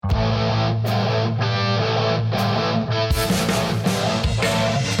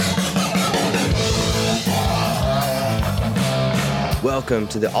welcome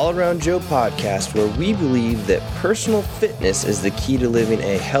to the All Around Joe podcast, where we believe that personal fitness is the key to living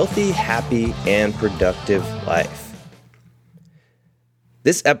a healthy, happy, and productive life.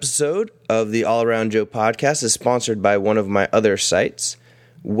 This episode of the All Around Joe podcast is sponsored by one of my other sites,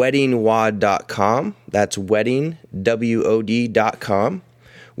 weddingwod.com. That's wedding, WOD.com.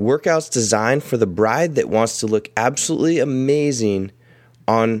 Workouts designed for the bride that wants to look absolutely amazing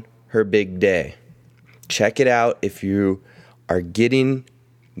on her big day. Check it out if you are getting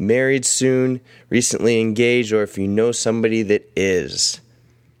married soon, recently engaged, or if you know somebody that is.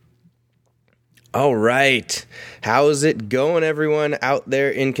 All right. How's it going, everyone out there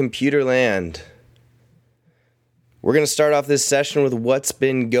in computer land? We're going to start off this session with what's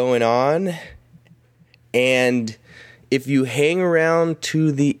been going on. And if you hang around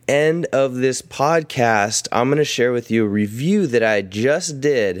to the end of this podcast, I'm going to share with you a review that I just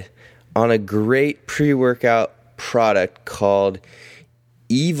did on a great pre-workout product called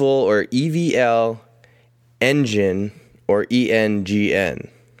Evil or EVL Engine or ENGN.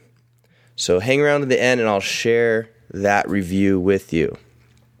 So hang around to the end and I'll share that review with you.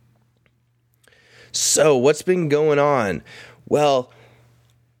 So what's been going on? Well,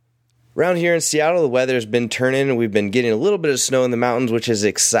 around here in Seattle, the weather's been turning and we've been getting a little bit of snow in the mountains, which is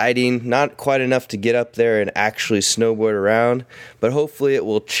exciting. Not quite enough to get up there and actually snowboard around, but hopefully it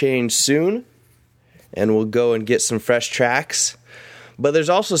will change soon and we'll go and get some fresh tracks. But there's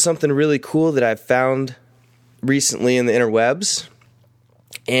also something really cool that I've found recently in the interwebs,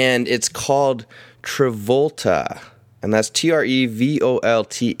 and it's called Travolta, and that's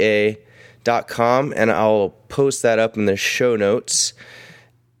TREVOLTA.com, and I'll post that up in the show notes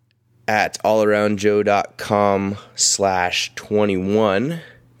at allaroundjoe.com/21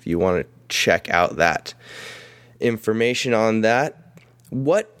 if you want to check out that information on that.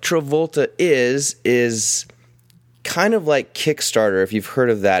 What Travolta is kind of like Kickstarter, if you've heard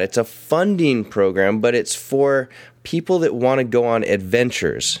of that. It's a funding program, but it's for people that want to go on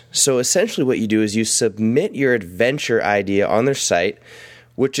adventures. So essentially what you do is you submit your adventure idea on their site,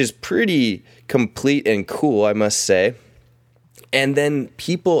 which is pretty complete and cool, I must say. And then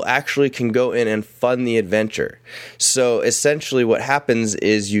people actually can go in and fund the adventure. So essentially what happens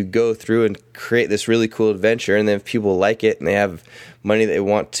is you go through and create this really cool adventure, and then if people like it and they have money they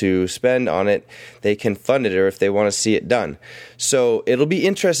want to spend on it, they can fund it, or if they want to see it done. So it'll be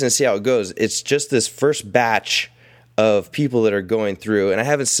interesting to see how it goes. It's just this first batch of people that are going through, and I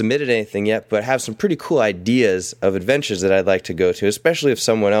haven't submitted anything yet, but I have some pretty cool ideas of adventures that I'd like to go to, especially if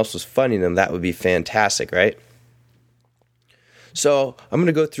someone else was funding them. That would be fantastic, right? So I'm going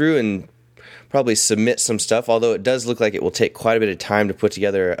to go through and probably submit some stuff, although it does look like it will take quite a bit of time to put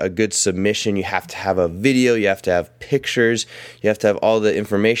together a good submission. You have to have a video, you have to have pictures, you have to have all the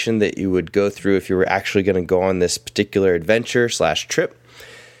information that you would go through if you were actually going to go on this particular adventure/trip.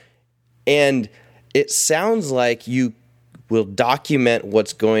 And it sounds like you will document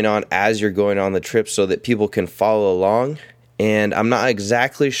what's going on as you're going on the trip so that people can follow along. And I'm not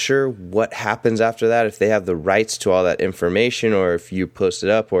exactly sure what happens after that, if they have the rights to all that information or if you post it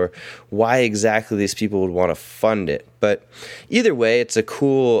up, or why exactly these people would want to fund it. But either way, it's a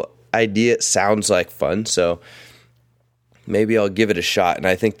cool idea. It sounds like fun, so maybe I'll give it a shot. And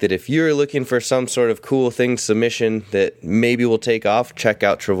I think that if you're looking for some sort of cool thing submission that maybe will take off, check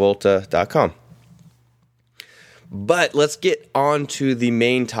out Travolta.com. But let's get on to the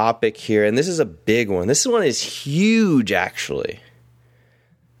main topic here, and this is a big one. This one is huge, actually.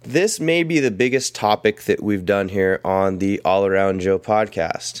 This may be the biggest topic that we've done here on the All Around Joe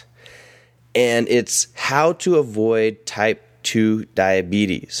podcast, and it's how to avoid type 2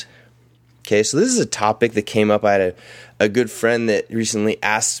 diabetes. Okay, so this is a topic that came up. I had a good friend that recently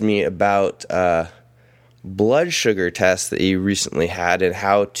asked me about blood sugar tests that he recently had and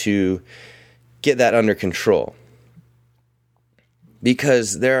how to get that under control.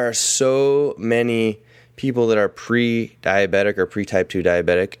 Because there are so many people that are pre-diabetic or pre-type 2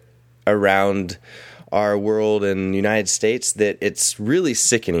 diabetic around our world and the United States that it's really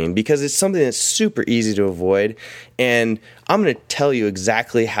sickening, because it's something that's super easy to avoid. And I'm going to tell you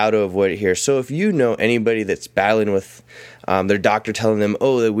exactly how to avoid it here. So if you know anybody that's battling with their doctor telling them,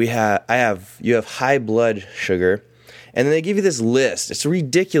 oh, you have high blood sugar, and then they give you this list. It's a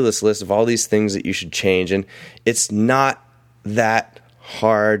ridiculous list of all these things that you should change, and it's not that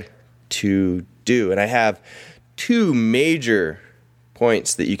hard to do. And I have two major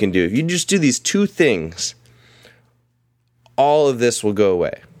points that you can do. If you just do these two things, all of this will go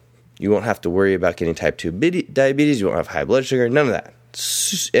away. You won't have to worry about getting type 2 diabetes. You won't have high blood sugar, none of that.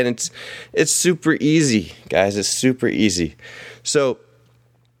 And it's super easy, guys. It's super easy. So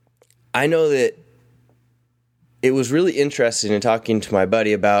I know that it was really interesting in talking to my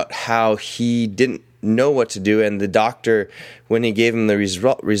buddy about how he didn't know what to do, and the doctor, when he gave him the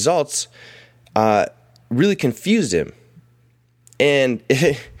results, really confused him. And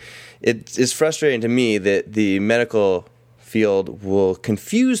it is frustrating to me that the medical field will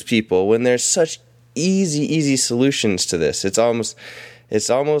confuse people when there's such easy solutions to this. It's almost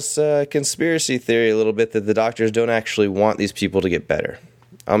a conspiracy theory a little bit that the doctors don't actually want these people to get better.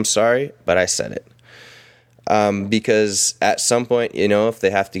 I'm sorry, but I said it. Because at some point, if they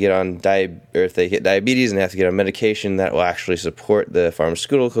have to get on if they get diabetes and they have to get on medication, that will actually support the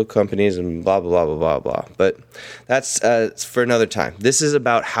pharmaceutical companies and blah, blah, blah, blah, blah. But that's for another time. This is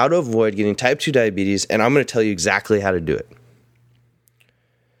about how to avoid getting type 2 diabetes, and I'm going to tell you exactly how to do it.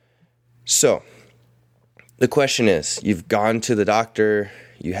 So, the question is, you've gone to the doctor,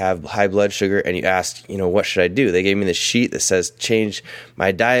 you have high blood sugar, and you asked, what should I do? They gave me this sheet that says change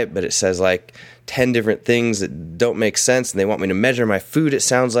my diet, but it says like 10 different things that don't make sense, and they want me to measure my food, it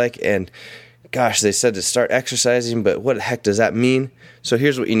sounds like, and gosh, they said to start exercising, but what the heck does that mean? So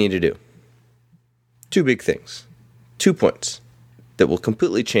here's what you need to do. 2 big things, 2 points that will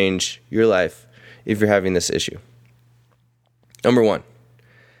completely change your life if you're having this issue. Number 1,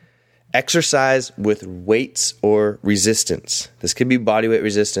 exercise with weights or resistance. This could be body weight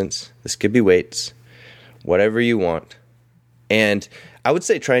resistance. This could be weights, whatever you want. And I would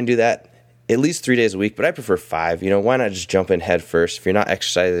say try and do that at least 3 days a week, but I prefer 5. Why not just jump in head first? If you're not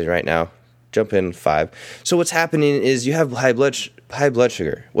exercising right now, jump in 5. So what's happening is you have high blood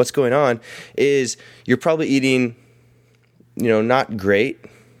sugar. What's going on is you're probably eating, not great.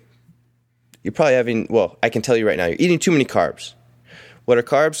 You're probably having, I can tell you right now, you're eating too many carbs. What are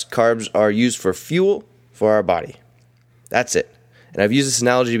carbs? Carbs are used for fuel for our body. That's it. And I've used this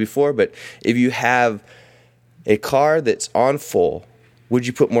analogy before, but if you have a car that's on full, would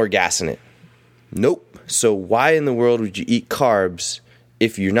you put more gas in it? Nope. So why in the world would you eat carbs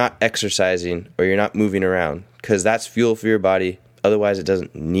if you're not exercising or you're not moving around? Because that's fuel for your body. Otherwise, it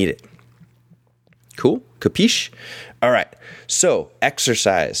doesn't need it. Cool? Capiche? All right. So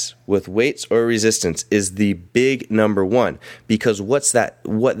exercise with weights or resistance is the big number 1, because what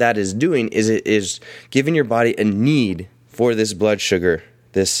that is doing is it is giving your body a need for this blood sugar,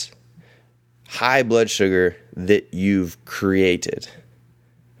 this high blood sugar that you've created.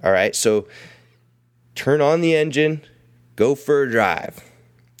 All right. So turn on the engine, go for a drive,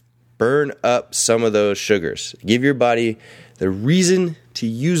 burn up some of those sugars, give your body the reason to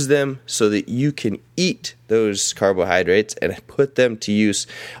use them so that you can eat those carbohydrates and put them to use.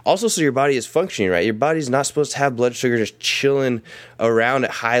 Also, so your body is functioning right. Your body's not supposed to have blood sugar just chilling around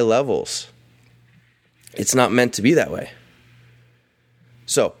at high levels. It's not meant to be that way.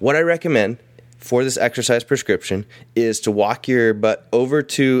 So what I recommend for this exercise prescription is to walk your butt over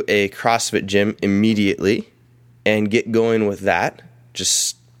to a CrossFit gym immediately and get going with that.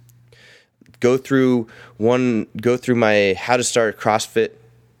 Just go through my how to start CrossFit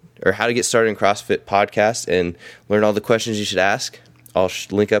or how to get started in CrossFit podcast and learn all the questions you should ask. I'll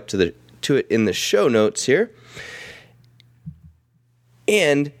link up to it in the show notes here.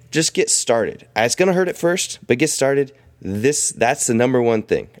 And just get started. It's going to hurt at first, but get started. That's the number 1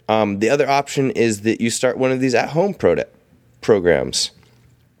 thing. The other option is that you start one of these at-home programs.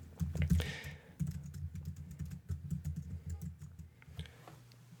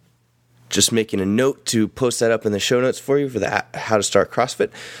 Just making a note to post that up in the show notes for you for the how to start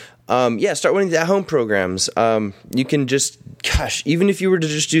CrossFit. Start one of these at-home programs. You can just, even if you were to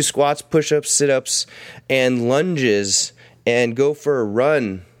just do squats, push-ups, sit-ups, and lunges, and go for a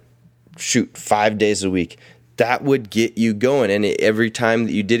run, 5 days a week, that would get you going. And every time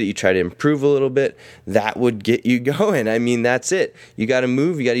that you did it, you try to improve a little bit, that would get you going. I mean, that's it. You got to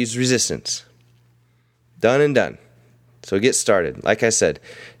move. You got to use resistance. Done and done. So get started. Like I said,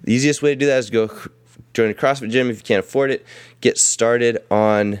 the easiest way to do that is go join a CrossFit gym if you can't afford it. Get started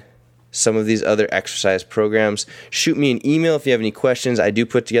on some of these other exercise programs. Shoot me an email if you have any questions. I do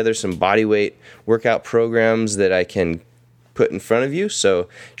put together some body weight workout programs that I can put in front of you. So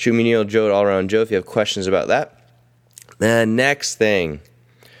shoot me an email, Joe at All Around Joe, if you have questions about that. The next thing,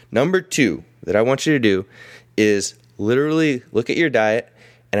 number 2 that I want you to do is literally look at your diet,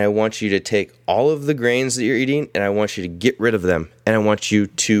 and I want you to take all of the grains that you're eating, and I want you to get rid of them, and I want you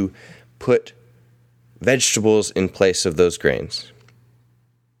to put vegetables in place of those grains.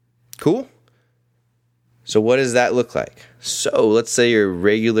 Cool? So what does that look like? So let's say your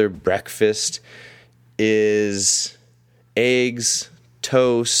regular breakfast is eggs,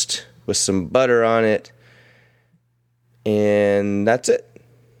 toast with some butter on it, and that's it.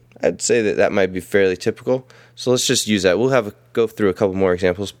 I'd say that might be fairly typical. So let's just use that. We'll go through a couple more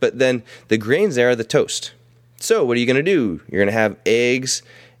examples. But then the grains there are the toast. So what are you going to do? You're going to have eggs,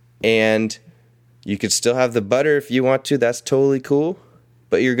 and you could still have the butter if you want to. That's totally cool.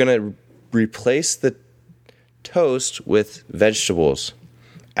 But you're going to replace the toast with vegetables.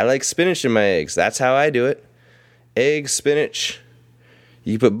 I like spinach in my eggs. That's how I do it. Eggs, spinach.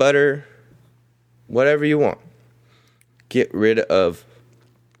 You put butter, whatever you want. Get rid of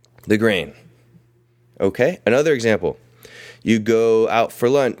the grain. Okay, another example. You go out for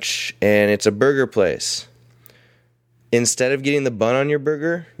lunch and it's a burger place. Instead of getting the bun on your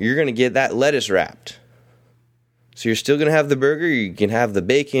burger, you're going to get that lettuce wrapped. So you're still going to have the burger, you can have the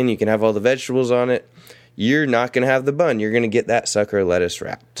bacon, you can have all the vegetables on it. You're not going to have the bun. You're going to get that sucker lettuce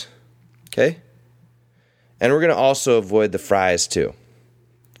wrapped. Okay? And we're going to also avoid the fries too.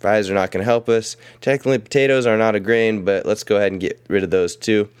 Fries are not going to help us. Technically, potatoes are not a grain, but let's go ahead and get rid of those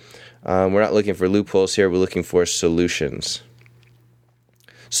too. We're not looking for loopholes here. We're looking for solutions.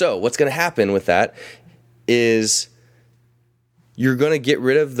 So what's going to happen with that is you're going to get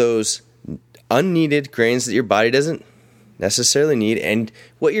rid of those unneeded grains that your body doesn't necessarily need. And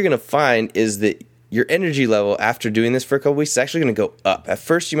what you're going to find is that your energy level after doing this for a couple weeks is actually going to go up. At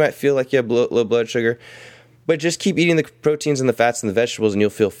first, you might feel like you have low blood sugar, but just keep eating the proteins and the fats and the vegetables and you'll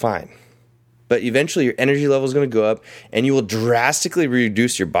feel fine. But eventually your energy level is going to go up and you will drastically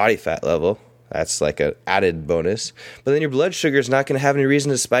reduce your body fat level. That's like an added bonus. But then your blood sugar is not going to have any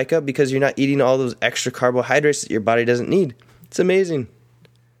reason to spike up because you're not eating all those extra carbohydrates that your body doesn't need. It's amazing.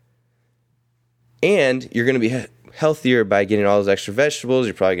 And you're going to be healthier by getting all those extra vegetables.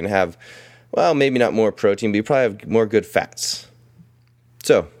 You're probably going to have, well, maybe not more protein, but you probably have more good fats.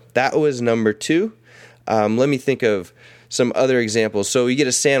 So that was number 2. Let me think of some other examples. So you get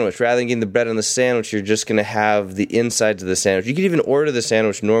a sandwich. Rather than getting the bread on the sandwich, you're just going to have the insides of the sandwich. You could even order the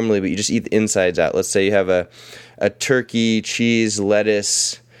sandwich normally, but you just eat the insides out. Let's say you have a turkey, cheese,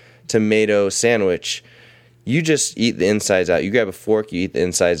 lettuce, tomato sandwich. You just eat the insides out. You grab a fork, you eat the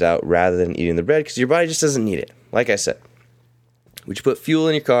insides out rather than eating the bread because your body just doesn't need it. Like I said, would you put fuel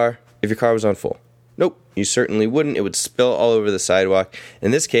in your car if your car was on full? Nope, you certainly wouldn't. It would spill all over the sidewalk. In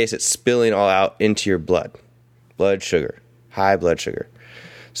this case, it's spilling all out into your blood. Blood sugar, high blood sugar.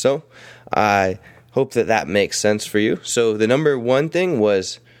 So I hope that makes sense for you. So the number 1 thing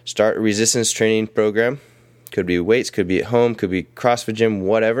was start a resistance training program. Could be weights, could be at home, could be CrossFit gym,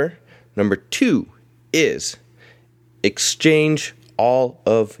 whatever. Number 2 is exchange all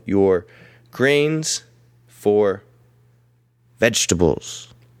of your grains for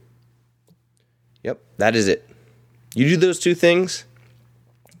vegetables. Yep, that is it. You do those 2 things,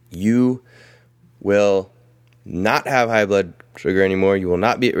 you will not have high blood sugar anymore. You will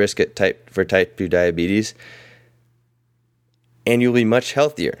not be at risk for type 2 diabetes. And you'll be much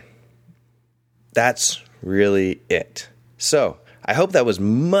healthier. That's really it. So, I hope that was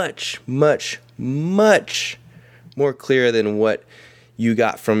much, much, much more clear than what you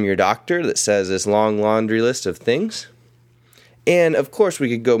got from your doctor that says this long laundry list of things. And of course, we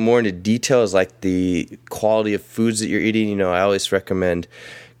could go more into details like the quality of foods that you're eating. You know, I always recommend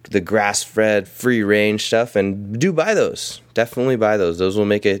the grass-fed, free-range stuff, and do buy those. Definitely buy those. Those will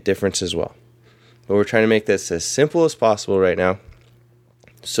make a difference as well. But we're trying to make this as simple as possible right now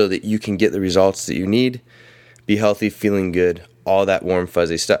so that you can get the results that you need, be healthy, feeling good, all that warm,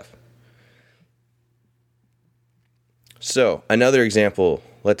 fuzzy stuff. So, another example.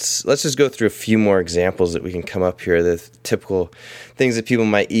 Let's just go through a few more examples that we can come up here, the typical things that people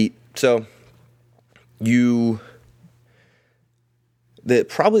might eat. So,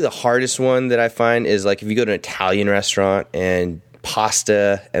 probably the hardest one that I find is like if you go to an Italian restaurant and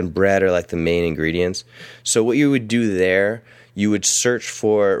pasta and bread are like the main ingredients. So what you would do there, you would search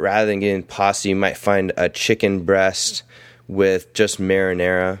for, rather than getting pasta, you might find a chicken breast with just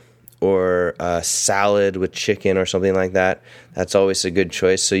marinara, or a salad with chicken or something like that. That's always a good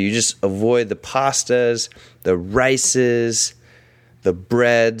choice. So you just avoid the pastas, the rices, the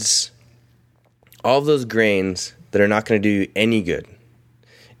breads, all of those grains that are not going to do you any good.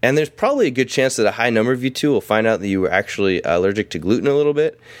 And there's probably a good chance that a high number of you too will find out that you were actually allergic to gluten a little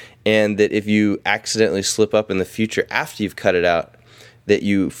bit, and that if you accidentally slip up in the future after you've cut it out, that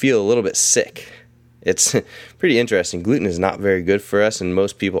you feel a little bit sick. It's pretty interesting. Gluten is not very good for us, and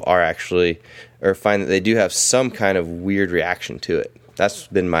most people find that they do have some kind of weird reaction to it. That's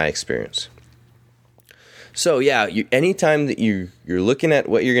been my experience. So yeah, anytime that you're looking at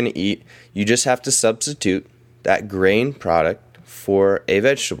what you're going to eat, you just have to substitute that grain product for a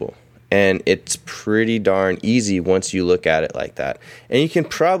vegetable. And it's pretty darn easy once you look at it like that. And you can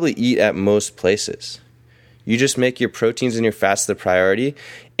probably eat at most places. You just make your proteins and your fats the priority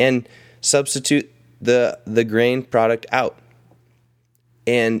and substitute the grain product out.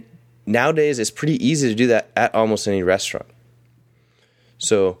 And nowadays it's pretty easy to do that at almost any restaurant.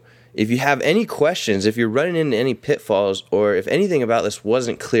 So if you have any questions, if you're running into any pitfalls, or if anything about this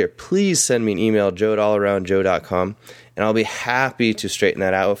wasn't clear, please send me an email, joe@allaroundjoe.com, and I'll be happy to straighten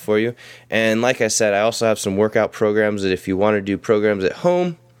that out for you. And like I said, I also have some workout programs that if you want to do programs at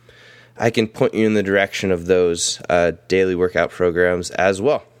home, I can point you in the direction of those daily workout programs as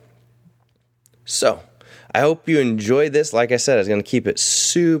well. So I hope you enjoyed this. Like I said, I was going to keep it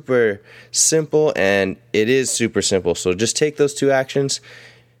super simple, and it is super simple. So just take those 2 actions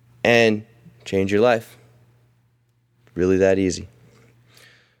and change your life. Really that easy.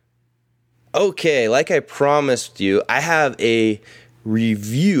 Okay, like I promised you, I have a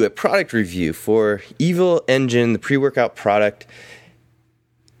product review for Evil Engine, the pre-workout product.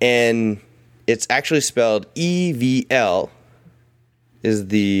 And it's actually spelled EVL is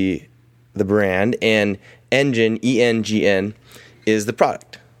the brand, and Engine, ENGN, is the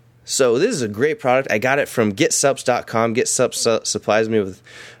product. So this is a great product. I got it from GetSups.com. GetSups supplies me with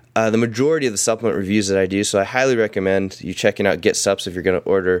the majority of the supplement reviews that I do, so I highly recommend you checking out GetSups if you're going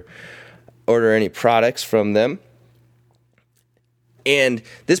to order any products from them. And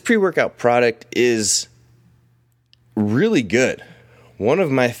this pre-workout product is really good. One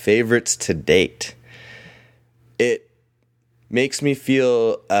of my favorites to date. It makes me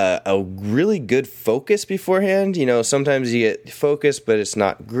feel a really good focus beforehand. You know, sometimes you get focus, but it's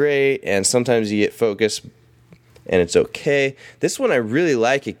not great, and sometimes you get focus and it's okay. This one I really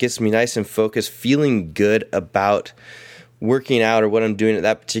like. It gets me nice and focused, feeling good about working out or what I'm doing at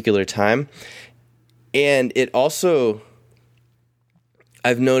that particular time. And it also,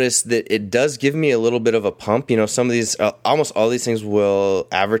 I've noticed that it does give me a little bit of a pump. You know, some of these, almost all these things will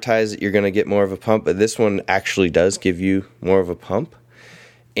advertise that you're going to get more of a pump, but this one actually does give you more of a pump.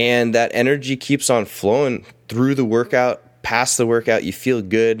 And that energy keeps on flowing through the workout, past the workout. You feel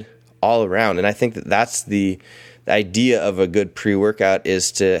good all around. And I think that that's the idea of a good pre-workout,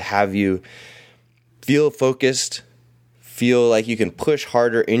 is to have you feel focused, feel like you can push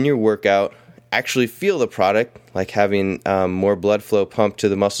harder in your workout, actually feel the product, like having more blood flow pumped to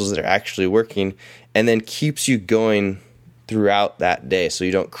the muscles that are actually working, and then keeps you going throughout that day so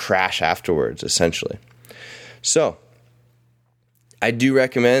you don't crash afterwards, essentially. So I do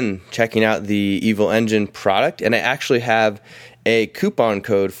recommend checking out the Evil Engine product, and I actually have a coupon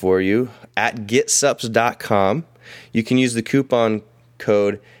code for you at getsups.com. You can use the coupon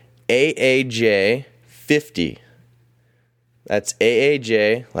code AAJ50. That's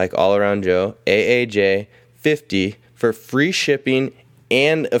AAJ, like All Around Joe, AAJ50 for free shipping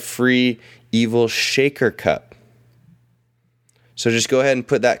and a free Evil Shaker Cup. So just go ahead and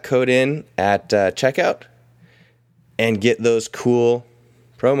put that code in at checkout and get those cool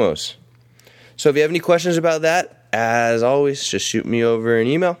promos. So if you have any questions about that, as always, just shoot me over an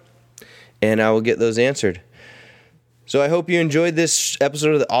email and I will get those answered. So I hope you enjoyed this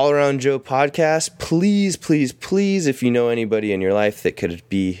episode of the All Around Joe podcast. Please, please, please, if you know anybody in your life that could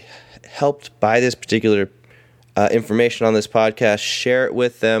be helped by this particular information on this podcast, share it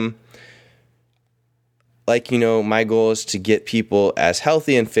with them. Like, you know, my goal is to get people as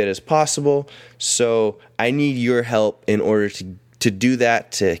healthy and fit as possible. So I need your help in order to do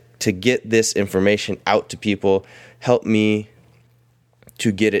that, to get this information out to people. Help me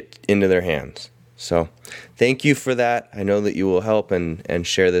to get it into their hands. So thank you for that. I know that you will help and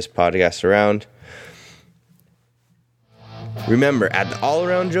share this podcast around. Remember, at the All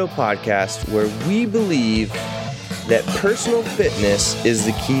Around Joe podcast, where we believe that personal fitness is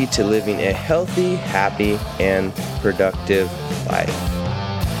the key to living a healthy, happy, and productive life.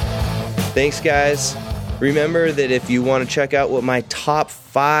 Thanks, guys. Remember that if you want to check out what my top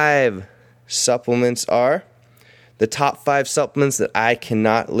 5 supplements are, the top 5 supplements that I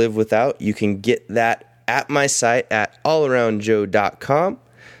cannot live without, you can get that at my site at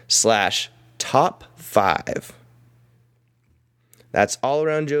allaroundjoe.com/top5. That's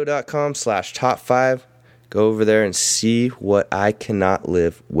allaroundjoe.com/top5. Go over there and see what I cannot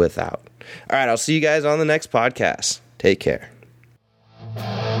live without. All right, I'll see you guys on the next podcast. Take care.